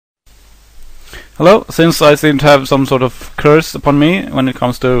Hello, since I seem to have some sort of curse upon me when it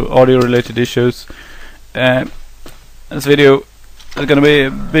comes to audio related issues, this video is going to be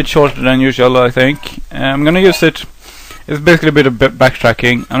a bit shorter than usual, I think. I'm going to use it, it's basically a bit of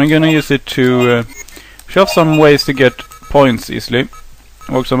backtracking. I'm going to use it to show off some ways to get points easily. It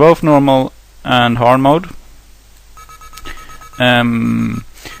works on both normal and hard mode.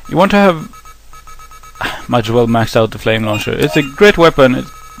 You want to have, might as well max out the flame launcher. It's a great weapon.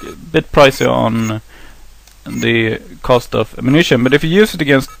 It's a bit pricey on the cost of ammunition, but if you use it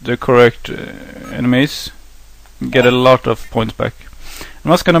against the correct enemies, you get a lot of points back. I'm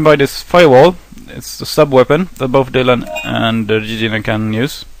also gonna buy this firewall. It's a sub weapon that both Dylan and Gina can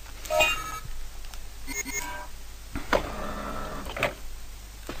use.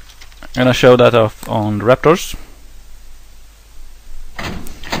 I'm gonna show that off on the Raptors.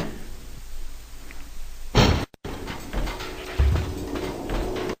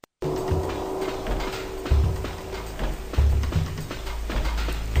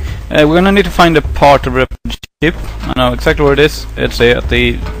 We're gonna need to find a part of the ship. I know exactly where it is. It's at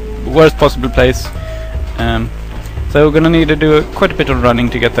the worst possible place. So we're gonna need to do quite a bit of running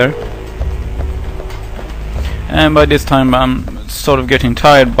to get there. And by this time I'm sort of getting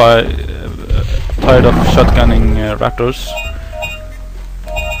tired of shotgunning Raptors.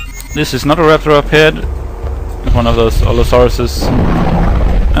 This is not a Raptor up ahead. It's one of those Allosauruses.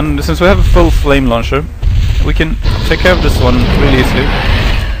 And since we have a full flame launcher, we can take care of this one really easily.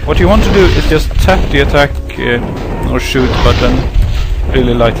 What you want to do is just tap the attack or shoot button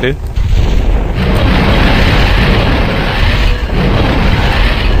really lightly.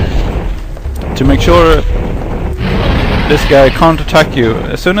 To make sure this guy can't attack you.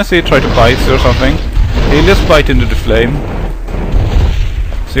 As soon as he tries to bite or something, he'll just bite into the flame.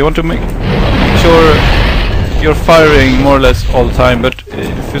 So you want to make sure you're firing more or less all the time, but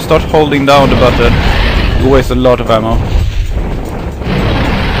if you start holding down the button, you waste a lot of ammo.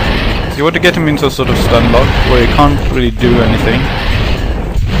 So you want to get him into a sort of stun lock where he can't really do anything.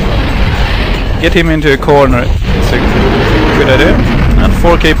 Get him into a corner is a good idea. And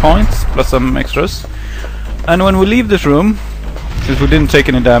 4k points plus some extras. And when we leave this room, since we didn't take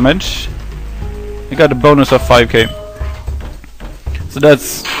any damage, we got a bonus of 5k. So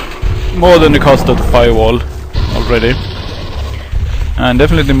that's more than the cost of the firewall already. And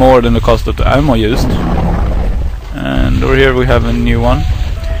definitely more than the cost of the ammo used. And over here we have a new one.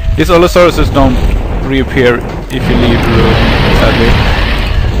 These Allosauruses don't reappear if you leave the room, sadly.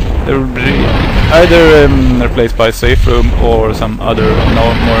 They'll be either replaced by a safe room or some other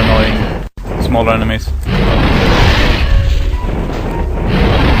more annoying smaller enemies.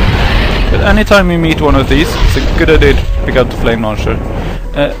 But anytime you meet one of these, it's a good idea to pick up the flame launcher.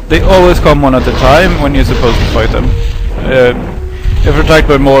 They always come one at a time when you're supposed to fight them. If you're attacked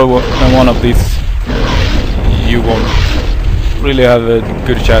by more than one of these, you won't really have a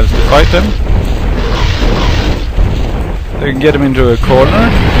good chance to fight them. You can get them into a corner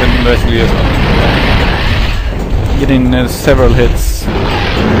and basically just get in several hits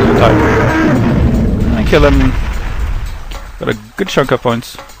at a time and kill them. Got a good chunk of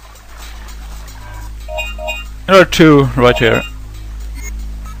points. There are two right here,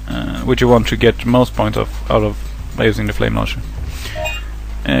 which you want to get most points out of by using the flame launcher.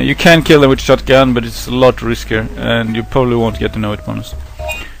 You can kill them with shotgun, but it's a lot riskier, and you probably won't get the know-it bonus.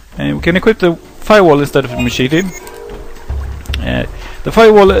 We can equip the firewall instead of the machete. The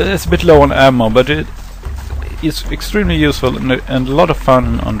firewall is a bit low on ammo, but it is extremely useful and a lot of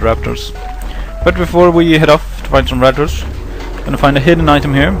fun on the Raptors. But before we head off to find some Raptors, I'm gonna find a hidden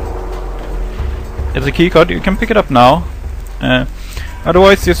item here. It's a keycard. You can pick it up now.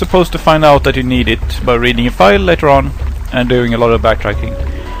 Otherwise, you're supposed to find out that you need it by reading a file later on and doing a lot of backtracking.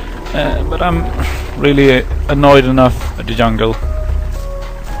 But I'm really annoyed enough at the jungle,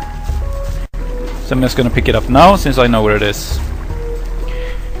 so I'm just gonna pick it up now since I know where it is.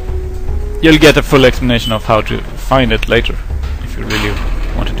 You'll get a full explanation of how to find it later if you really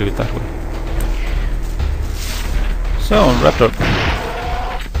want to do it that way. So, Raptor.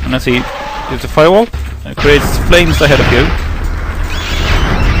 And I see it's a firewall. It creates flames ahead of you.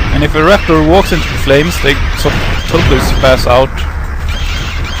 And if a Raptor walks into the flames, they sort of totally spaz out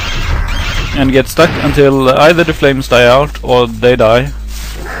and get stuck until either the flames die out or they die.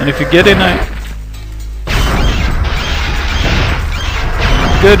 And if you get in a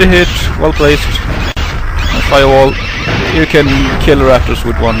good hit, well placed firewall, you can kill Raptors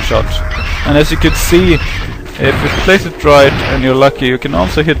with one shot. And as you can see, if you place it right and you're lucky, you can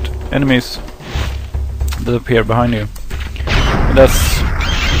also hit enemies that appear behind you. But that's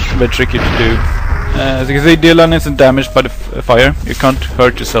a bit tricky to do. As you can see, Dylan isn't damaged by the fire. You can't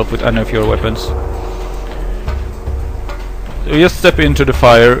hurt yourself with any of your weapons. So just step into the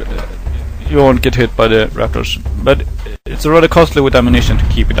fire. You won't get hit by the raptors, but it's rather costly with ammunition to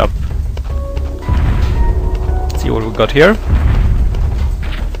keep it up. Let's see what we got here.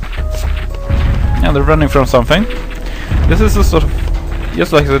 Yeah, they're running from something. This is a sort of,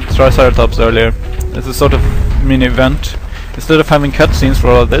 just like the Triceratops earlier, it's a sort of mini event. Instead of having cutscenes for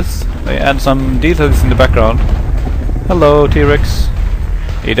all of this, they add some details in the background. Hello, T-Rex.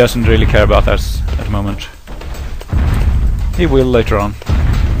 He doesn't really care about us at the moment. He will later on.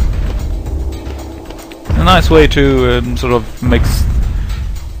 A nice way to sort of mix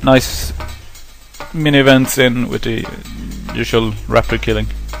nice mini events in with the usual raptor killing.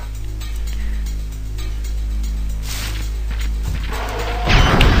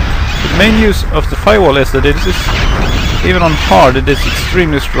 The main use of the firewall is that it is, even on hard, it is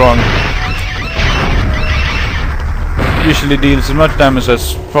extremely strong. Usually deals as much damage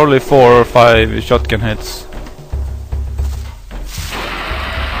as probably 4 or 5 shotgun hits.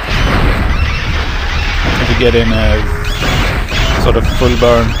 If you get in a sort of full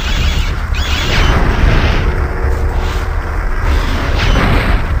burn.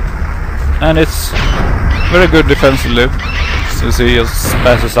 And it's very good defensively. So he just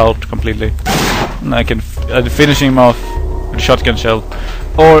passes out completely. And I can finishing him off with a shotgun shell,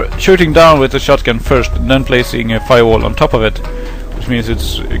 or shooting down with the shotgun first and then placing a firewall on top of it, which means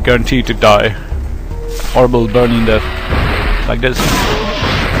it's guaranteed to die. Horrible burning death, like this.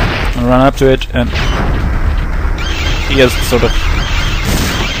 I run up to it and he just sort of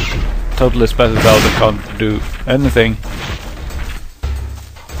totally passes out and can't do anything.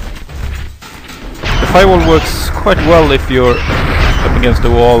 The firewall works quite well if you're up against the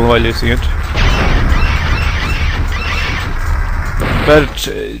wall while using it. But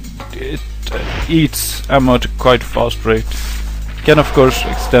it eats ammo at a quite fast rate. You can of course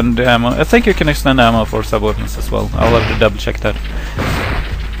extend the ammo. I think you can extend ammo for sub-weapons as well. I'll have to double check that.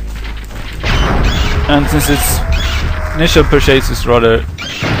 And since its initial purchase is rather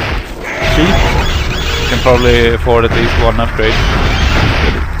cheap, you can probably afford at least one upgrade.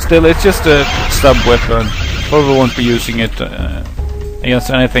 But still, it's just a sub-weapon. Probably won't be using it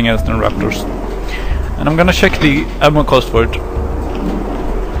against anything else than raptors. And I'm gonna check the ammo cost for it.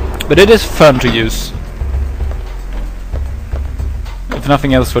 But it is fun to use. If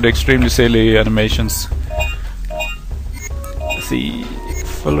nothing else, for the extremely silly animations. Let's see,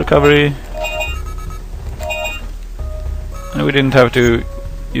 full recovery. And we didn't have to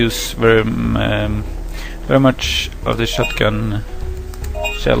use very much of the shotgun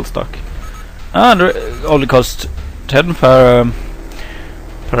shell stock. And it only cost 10 per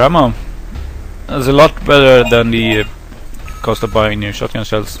ammo. That's a lot better than the cost of buying new shotgun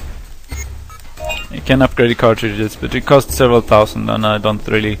shells. You can upgrade the cartridges, but it costs several thousand, and I don't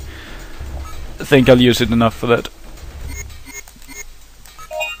really think I'll use it enough for that.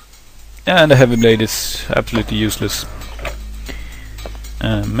 And the heavy blade is absolutely useless.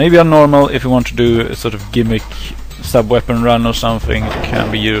 Maybe on normal, if you want to do a sort of gimmick sub-weapon run or something, it can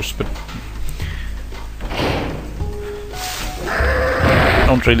be used, but I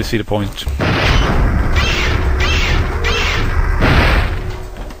don't really see the point.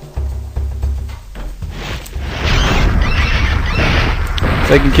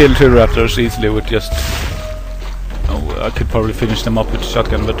 I can kill 2 raptors easily with just... Oh, I could probably finish them up with a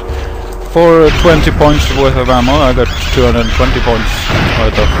shotgun, but for 20 points worth of ammo, I got 220 points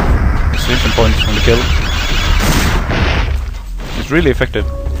worth of precision points from the kill. It's really effective.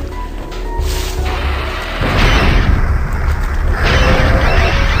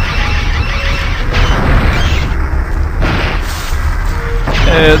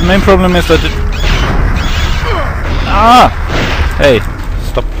 The main problem is that it... Hey!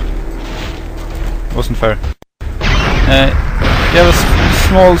 Stop. Wasn't fair. You have a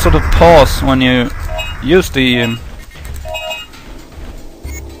small sort of pause when you use the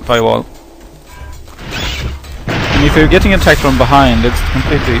firewall. And if you're getting attacked from behind, it's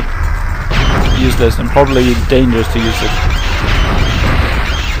completely useless and probably dangerous to use it.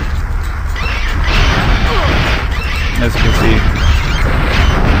 As you can see,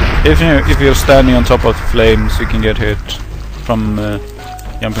 if you're standing on top of the flames, you can get hit from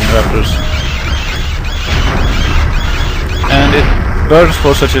jumping raptors. And it burns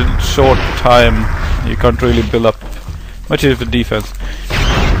for such a short time, you can't really build up much of a defense.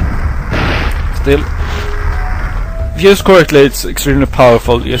 Still, if used correctly, it's extremely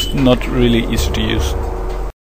powerful, just not really easy to use.